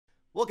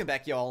Welcome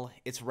back, y'all.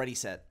 It's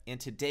ReddySet, and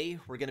today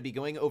we're going to be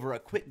going over a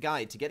quick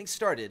guide to getting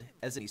started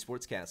as an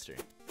esports caster.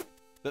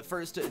 But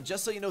first,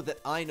 just so you know that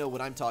I know what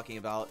I'm talking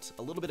about,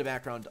 a little bit of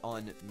background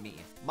on me.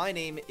 My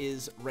name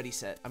is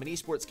ReddySet. I'm an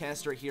esports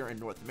caster here in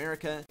North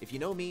America. If you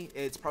know me,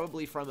 it's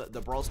probably from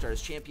the Brawl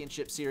Stars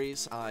Championship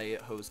Series. I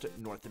host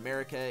North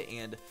America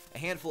and a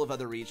handful of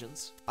other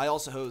regions. I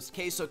also host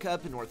Queso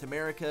Cup in North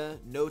America,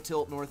 No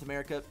Tilt North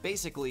America.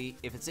 Basically,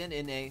 if it's in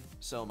NA,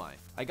 so am I.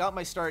 I got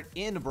my start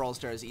in Brawl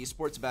Stars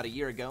esports about a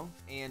year ago,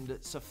 and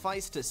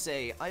suffice to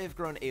say, I have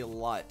grown a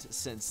lot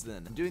since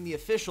then. I'm doing the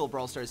official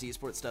Brawl Stars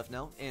esports stuff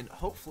now, and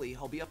hopefully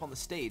I'll be up on the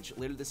stage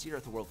later this year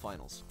at the World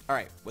Finals.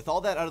 Alright, with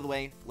all that out of the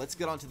way, let's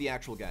get on to the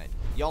actual guide.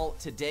 Y'all,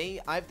 today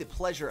I have the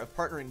pleasure of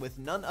partnering with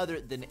none other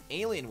than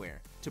Alienware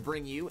to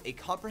bring you a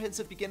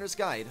comprehensive beginner's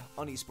guide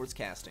on esports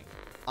casting.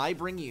 I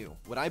bring you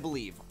what I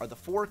believe are the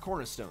 4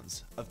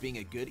 cornerstones of being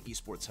a good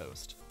esports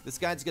host. This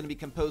guide's going to be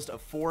composed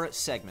of 4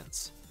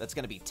 segments. That's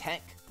going to be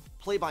tech,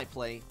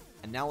 play-by-play,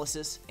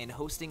 analysis, and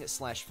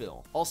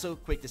hosting/fill. Also,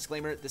 quick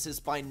disclaimer, this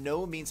is by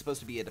no means supposed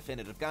to be a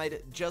definitive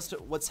guide, just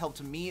what's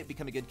helped me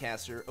become a good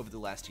caster over the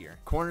last year.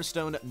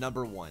 Cornerstone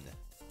number 1,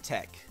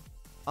 tech.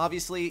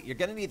 Obviously, you're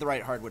gonna need the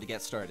right hardware to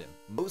get started.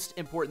 Most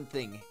important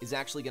thing is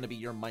actually gonna be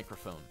your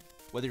microphone.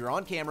 Whether you're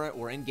on camera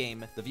or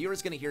in-game, the viewer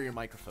is going to hear your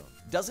microphone.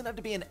 Doesn't have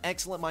to be an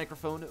excellent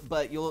microphone,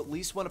 but you'll at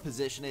least want to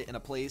position it in a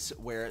place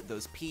where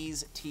those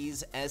P's,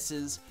 T's,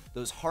 S's,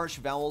 those harsh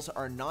vowels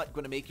are not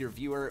going to make your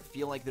viewer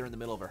feel like they're in the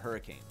middle of a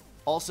hurricane.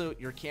 Also,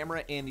 your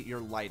camera and your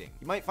lighting.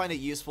 You might find it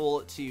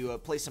useful to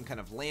place some kind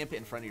of lamp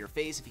in front of your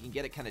face. If you can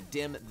get it kind of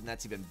dim, then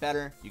that's even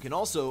better. You can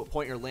also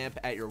point your lamp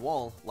at your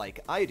wall, like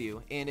I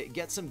do, and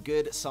get some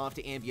good soft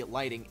ambient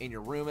lighting in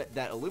your room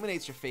that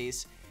illuminates your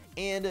face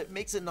and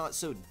makes it not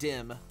so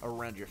dim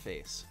around your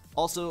face.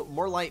 Also,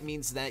 more light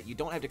means that you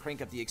don't have to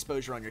crank up the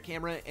exposure on your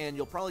camera, and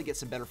you'll probably get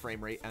some better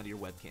frame rate out of your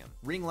webcam.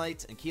 Ring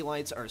lights and key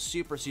lights are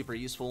super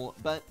useful,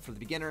 but for the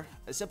beginner,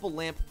 a simple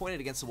lamp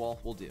pointed against the wall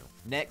will do.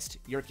 Next,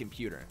 your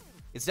computer.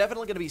 It's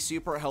definitely going to be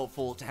super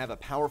helpful to have a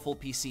powerful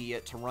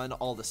PC to run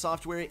all the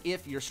software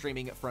if you're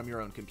streaming from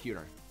your own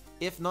computer.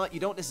 If not, you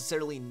don't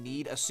necessarily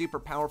need a super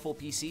powerful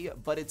PC,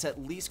 but it's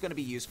at least going to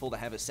be useful to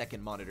have a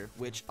second monitor,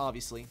 which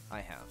obviously I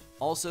have.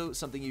 Also,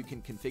 something you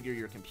can configure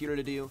your computer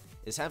to do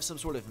is have some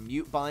sort of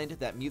mute bind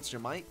that mutes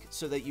your mic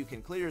so that you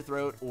can clear your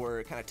throat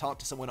or kind of talk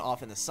to someone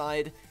off in the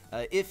side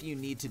if you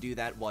need to do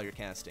that while you're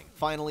casting.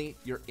 Finally,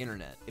 your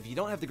internet. If you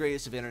don't have the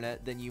greatest of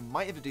internet, then you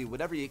might have to do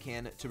whatever you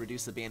can to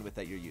reduce the bandwidth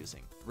that you're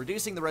using.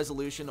 Reducing the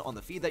resolution on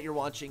the feed that you're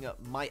watching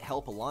might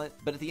help a lot,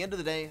 but at the end of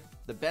the day,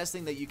 the best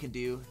thing that you can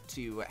do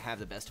to have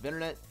the best of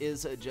internet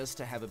is just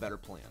to have a better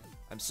plan.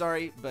 I'm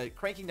sorry, but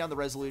cranking down the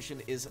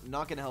resolution is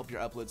not going to help your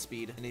upload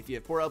speed, and if you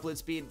have poor upload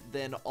speed,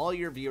 then all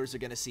your viewers are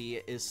going to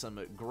see is some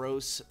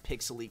gross,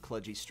 pixely,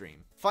 kludgy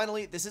stream.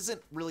 Finally, this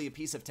isn't really a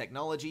piece of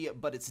technology,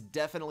 but it's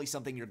definitely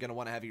something you're going to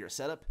want to have in your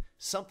setup.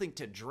 Something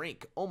to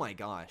drink. Oh my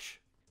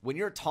gosh. When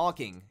you're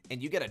talking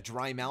and you get a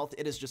dry mouth,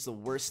 it is just the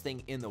worst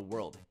thing in the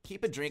world.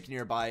 Keep a drink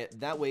nearby,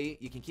 that way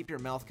you can keep your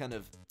mouth kind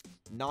of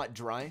not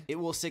dry. It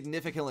will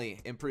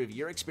significantly improve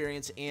your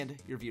experience and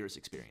your viewers'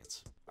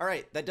 experience.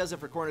 Alright, that does it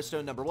for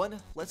cornerstone number 1.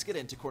 Let's get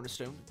into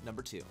cornerstone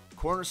number 2.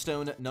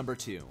 Cornerstone number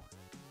 2,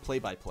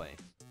 play-by-play.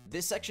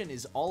 This section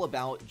is all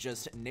about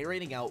just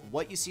narrating out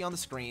what you see on the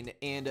screen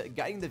and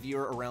guiding the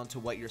viewer around to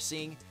what you're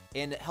seeing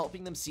and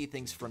helping them see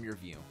things from your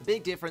view. The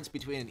big difference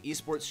between an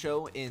esports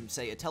show and,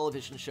 say, a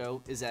television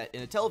show is that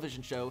in a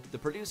television show, the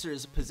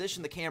producers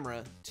position the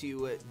camera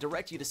to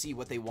direct you to see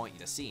what they want you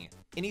to see.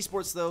 In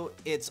esports, though,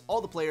 it's all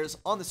the players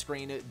on the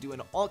screen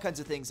doing all kinds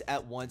of things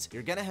at once.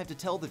 You're gonna have to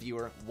tell the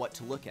viewer what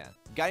to look at.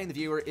 Guiding the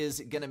viewer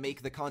is gonna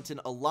make the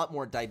content a lot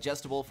more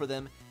digestible for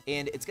them,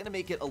 and it's gonna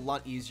make it a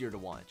lot easier to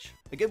watch.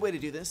 A good way to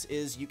do this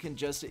is you can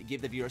just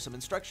give the viewer some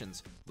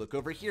instructions. Look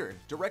over here,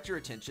 direct your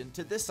attention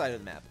to this side of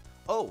the map.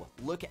 Oh,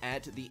 look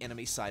at the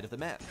enemy side of the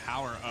map.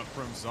 Power up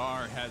from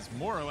Czar has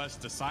more or less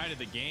decided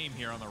the game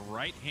here on the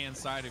right-hand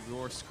side of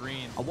your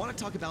screen. I want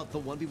to talk about the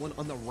 1v1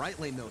 on the right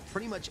lane, though.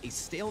 Pretty much a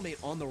stalemate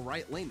on the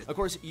right lane. Of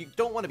course, you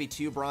don't want to be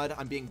too broad.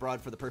 I'm being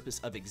broad for the purpose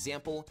of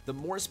example. The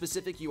more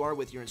specific you are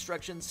with your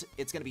instructions,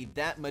 it's going to be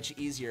that much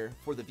easier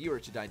for the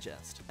viewer to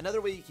digest. Another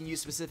way you can use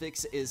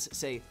specifics is,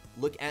 say,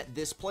 look at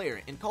this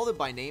player and call them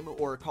by name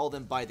or call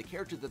them by the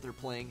character that they're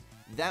playing.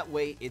 That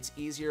way, it's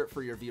easier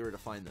for your viewer to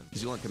find them.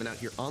 Zulon coming out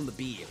here on the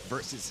B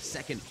versus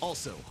second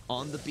also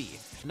on the B.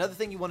 Another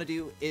thing you want to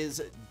do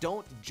is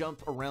don't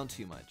jump around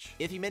too much.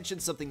 If you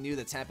mention something new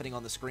that's happening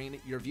on the screen,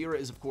 your viewer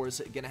is of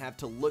course going to have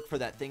to look for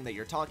that thing that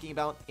you're talking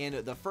about, and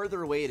the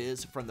further away it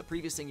is from the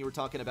previous thing you were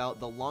talking about,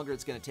 the longer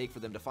it's going to take for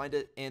them to find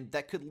it, and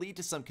that could lead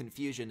to some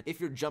confusion if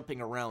you're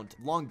jumping around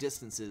long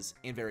distances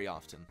and very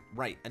often.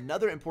 Right,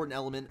 another important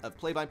element of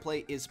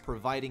play-by-play is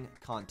providing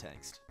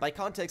context. By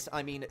context,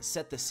 I mean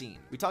set the scene.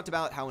 We talked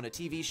about how in a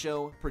TV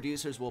show,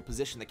 producers will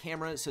position the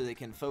camera so they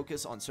can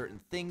focus on certain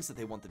things that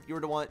they want the viewer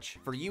to watch.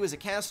 For you as a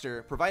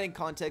caster, providing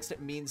context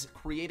means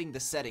creating the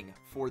setting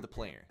for the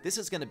player. This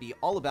is going to be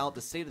all about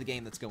the state of the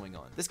game that's going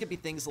on. This could be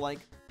things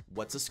like,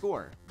 What's a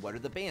score? What are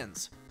the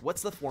bans?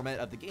 What's the format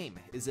of the game?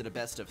 Is it a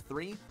best of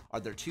 3? Are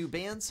there 2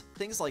 bans?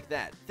 Things like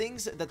that.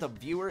 Things that the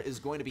viewer is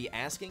going to be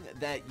asking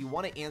that you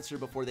want to answer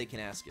before they can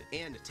ask it.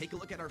 And take a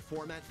look at our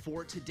format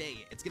for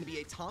today. It's going to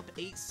be a top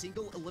 8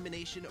 single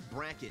elimination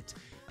bracket.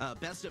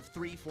 Best of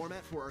 3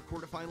 format for our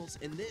quarterfinals,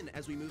 and then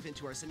as we move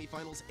into our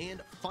semifinals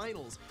and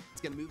finals,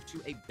 it's going to move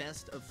to a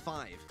best of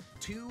 5.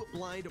 2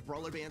 blind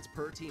brawler bans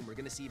per team. We're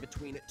going to see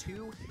between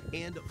 2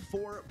 and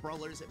 4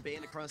 brawlers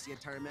banned across the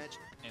entire match.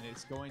 And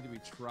it's going to be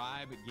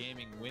Tribe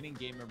Gaming winning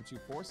game number 2,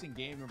 forcing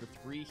game number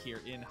 3 here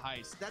in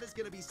Heist. That is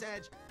going to be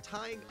Sag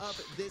tying up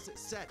this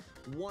set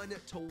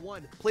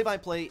 1-1.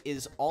 Play-by-play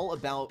is all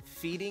about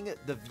feeding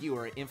the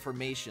viewer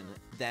information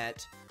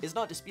that is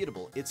not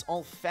disputable. It's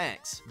all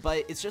facts,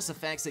 but it's just the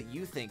facts that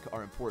you think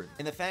are important.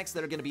 And the facts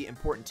that are going to be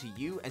important to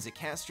you as a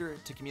caster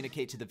to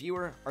communicate to the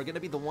viewer are going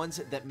to be the ones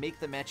that make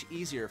the match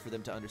easier for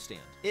them to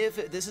understand.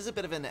 If this is a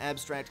bit of an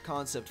abstract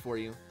concept for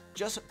you,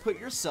 just put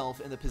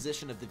yourself in the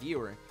position of the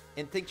viewer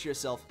and think to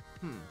yourself,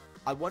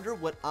 I wonder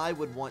what I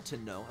would want to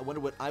know. I wonder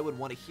what I would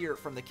want to hear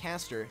from the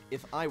caster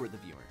if I were the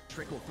viewer.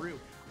 Trickle through.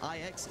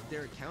 IX,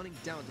 they're counting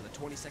down to the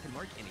 20-second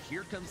mark, and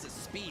here comes the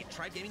speed.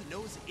 Tribe Gaming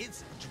knows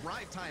it's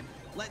drive time.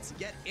 Let's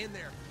get in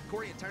there.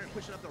 Corey and Tyrant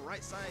pushing up the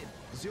right side.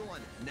 Zulon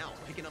now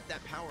picking up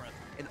that power up.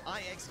 And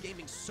IX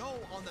Gaming so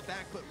on the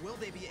back foot. Will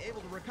they be able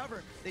to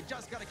recover? They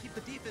just got to keep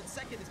the defense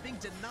second. It's being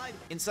denied.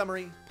 In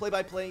summary,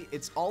 play-by-play,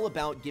 it's all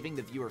about giving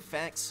the viewer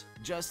facts,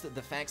 just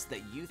the facts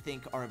that you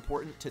think are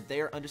important to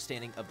their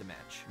understanding of the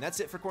match. And that's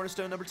it for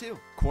Cornerstone number 2.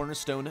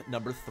 Cornerstone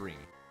number 3,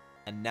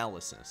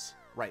 analysis.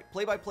 Right,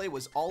 play-by-play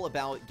was all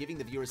about giving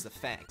the viewers the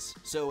facts,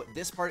 so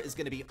this part is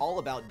going to be all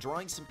about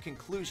drawing some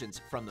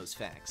conclusions from those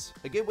facts.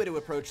 A good way to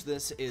approach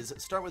this is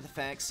start with the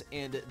facts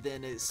and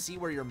then see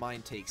where your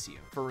mind takes you.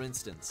 For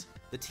instance,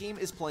 the team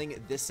is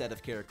playing this set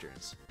of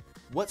characters.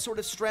 What sort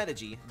of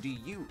strategy do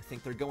you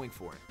think they're going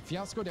for?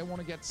 Fiasco, they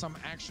want to get some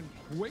action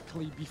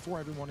quickly before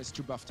everyone is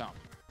too buffed up.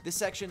 This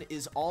section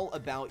is all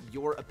about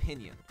your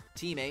opinion.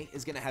 Team A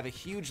is going to have a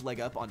huge leg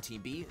up on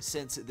Team B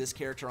since this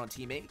character on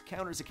Team A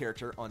counters a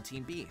character on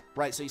Team B.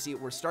 Right, so you see,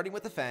 we're starting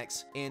with the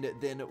facts and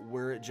then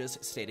we're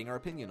just stating our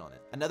opinion on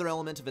it. Another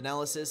element of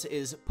analysis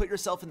is put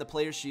yourself in the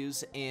player's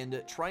shoes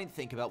and try and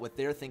think about what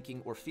they're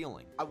thinking or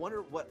feeling. I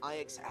wonder what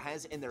IX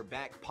has in their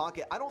back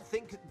pocket. I don't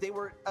think they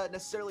were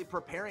necessarily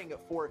preparing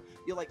for,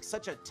 like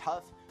such a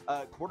tough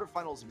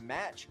quarterfinals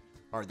match.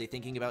 Are they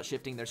thinking about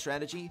shifting their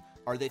strategy?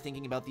 Are they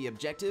thinking about the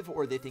objective?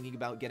 Or are they thinking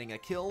about getting a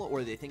kill? Or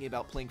are they thinking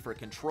about playing for a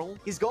control?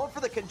 He's going for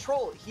the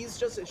control. He's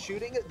just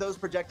shooting those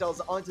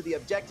projectiles onto the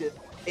objective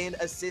and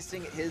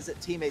assisting his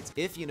teammates.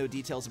 If you know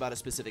details about a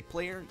specific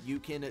player, you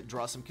can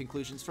draw some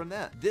conclusions from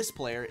that. This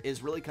player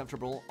is really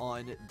comfortable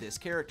on this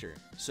character.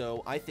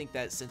 So I think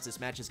that since this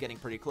match is getting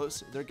pretty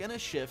close, they're gonna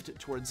shift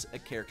towards a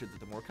character that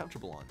they're more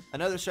comfortable on.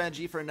 Another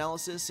strategy for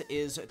analysis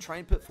is try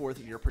and put forth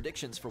your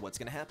predictions for what's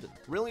gonna happen.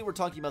 Really, we're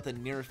talking about the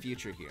near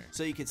future here.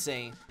 So you could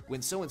say,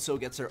 when so-and-so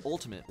gets their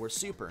ultimate or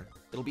super,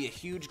 it'll be a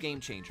huge game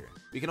changer.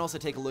 We can also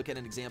take a look at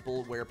an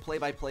example where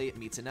play-by-play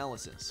meets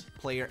analysis.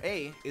 Player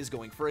A is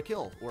going for a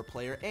kill, or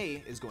player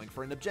A is going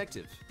for an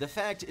objective. The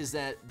fact is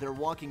that they're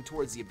walking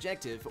towards the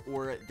objective,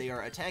 or they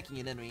are attacking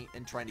an enemy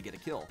and trying to get a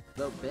kill.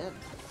 So Ben,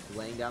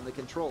 laying down the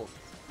control,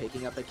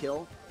 picking up the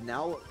kill,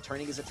 now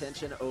turning his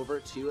attention over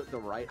to the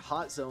right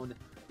hot zone,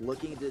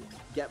 looking to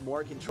get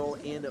more control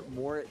and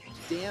more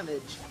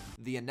damage.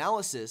 The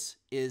analysis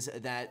is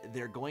that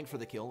they're going for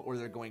the kill or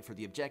they're going for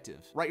the objective.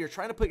 Right, you're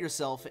trying to put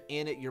yourself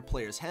in your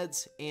players'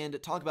 heads and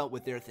talk about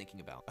what they're thinking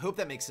about. I hope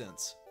that makes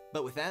sense.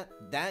 But with that,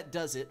 that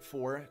does it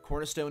for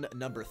Cornerstone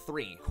number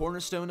 3.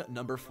 Cornerstone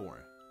number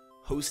 4,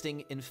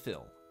 hosting and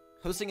fill.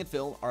 Hosting and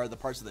fill are the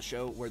parts of the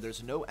show where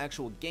there's no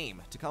actual game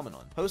to comment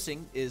on.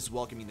 Hosting is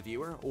welcoming the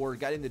viewer or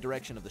guiding the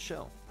direction of the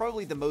show.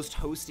 Probably the most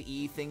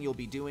host-y thing you'll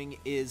be doing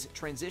is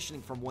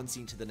transitioning from one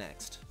scene to the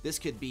next. This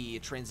could be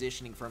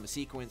transitioning from a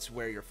sequence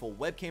where your full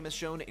webcam is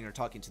shown and you're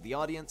talking to the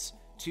audience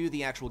to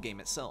the actual game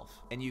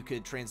itself. And you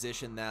could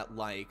transition that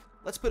like,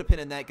 let's put a pin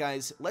in that,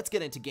 guys. Let's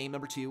get into game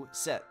number 2,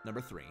 set number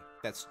 3.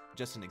 That's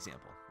just an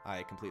example.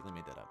 I completely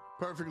made that up.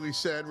 Perfectly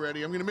said,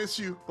 Reddy. I'm going to miss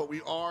you, but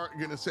we are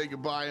going to say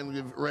goodbye and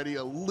give Reddy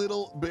a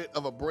little bit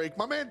of a break.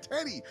 My man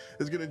Teddy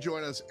is going to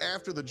join us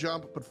after the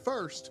jump, but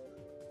first,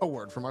 a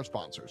word from our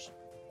sponsors.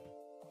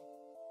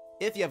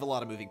 If you have a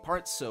lot of moving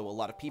parts, so a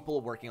lot of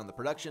people working on the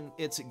production,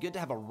 it's good to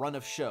have a run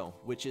of show,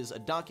 which is a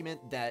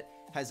document that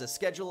has a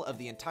schedule of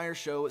the entire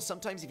show,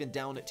 sometimes even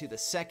down to the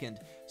second,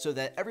 so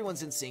that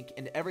everyone's in sync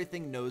and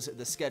everything knows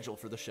the schedule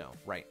for the show.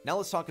 Right, now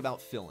let's talk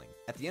about filling.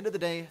 At the end of the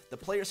day, the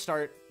players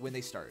start when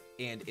they start,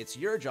 and it's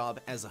your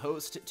job as a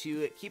host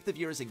to keep the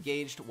viewers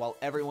engaged while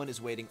everyone is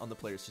waiting on the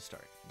players to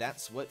start.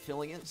 That's what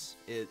filling is.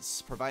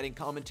 It's providing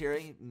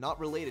commentary not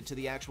related to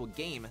the actual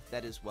game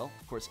that is, well,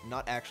 of course,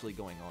 not actually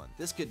going on.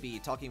 This could be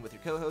talking with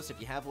your co-host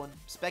if you have one,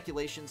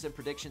 speculations and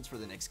predictions for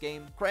the next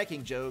game,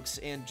 cracking jokes,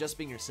 and just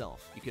being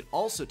yourself. You could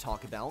also talk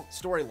talk about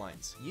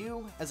storylines.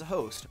 You, as a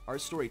host, are a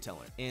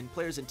storyteller, and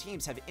players and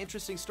teams have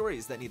interesting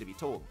stories that need to be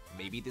told.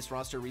 Maybe this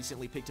roster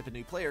recently picked up a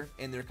new player,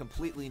 and they're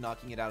completely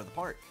knocking it out of the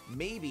park.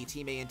 Maybe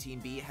Team A and Team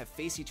B have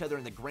faced each other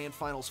in the grand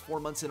finals 4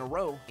 months in a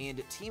row,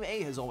 and Team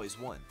A has always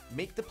won.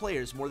 Make the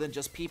players more than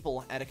just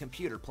people at a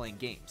computer playing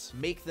games.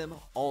 Make them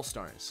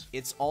all-stars.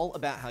 It's all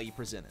about how you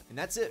present it. And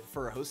that's it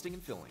for hosting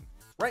and filling.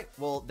 Right,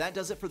 well, that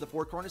does it for the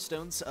 4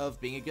 cornerstones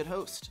of being a good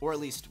host, or at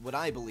least what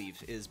I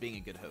believe is being a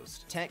good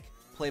host. Tech,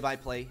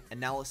 play-by-play,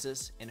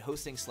 analysis, and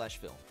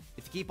hosting/film.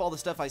 If you keep all the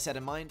stuff I said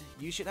in mind,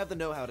 you should have the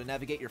know-how to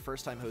navigate your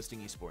first time hosting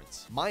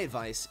esports. My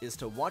advice is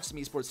to watch some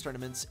esports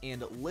tournaments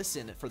and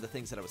listen for the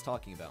things that I was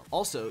talking about.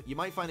 Also, you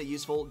might find it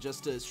useful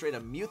just to straight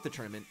up mute the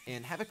tournament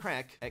and have a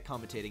crack at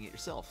commentating it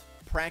yourself.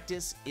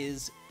 Practice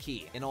is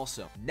key. And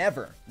also,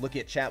 never look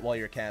at chat while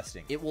you're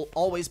casting. It will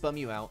always bum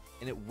you out,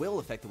 and it will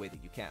affect the way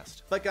that you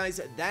cast. But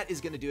guys, that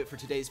is going to do it for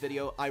today's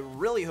video. I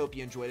really hope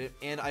you enjoyed it,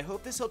 and I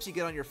hope this helps you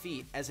get on your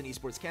feet as an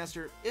esports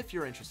caster if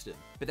you're interested.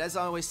 But as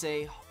I always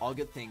say, all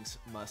good things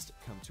must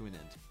come to an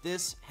end.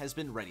 This has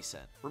been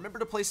ReddySet. Remember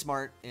to play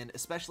smart, and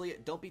especially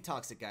don't be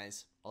toxic,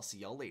 guys. I'll see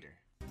y'all later.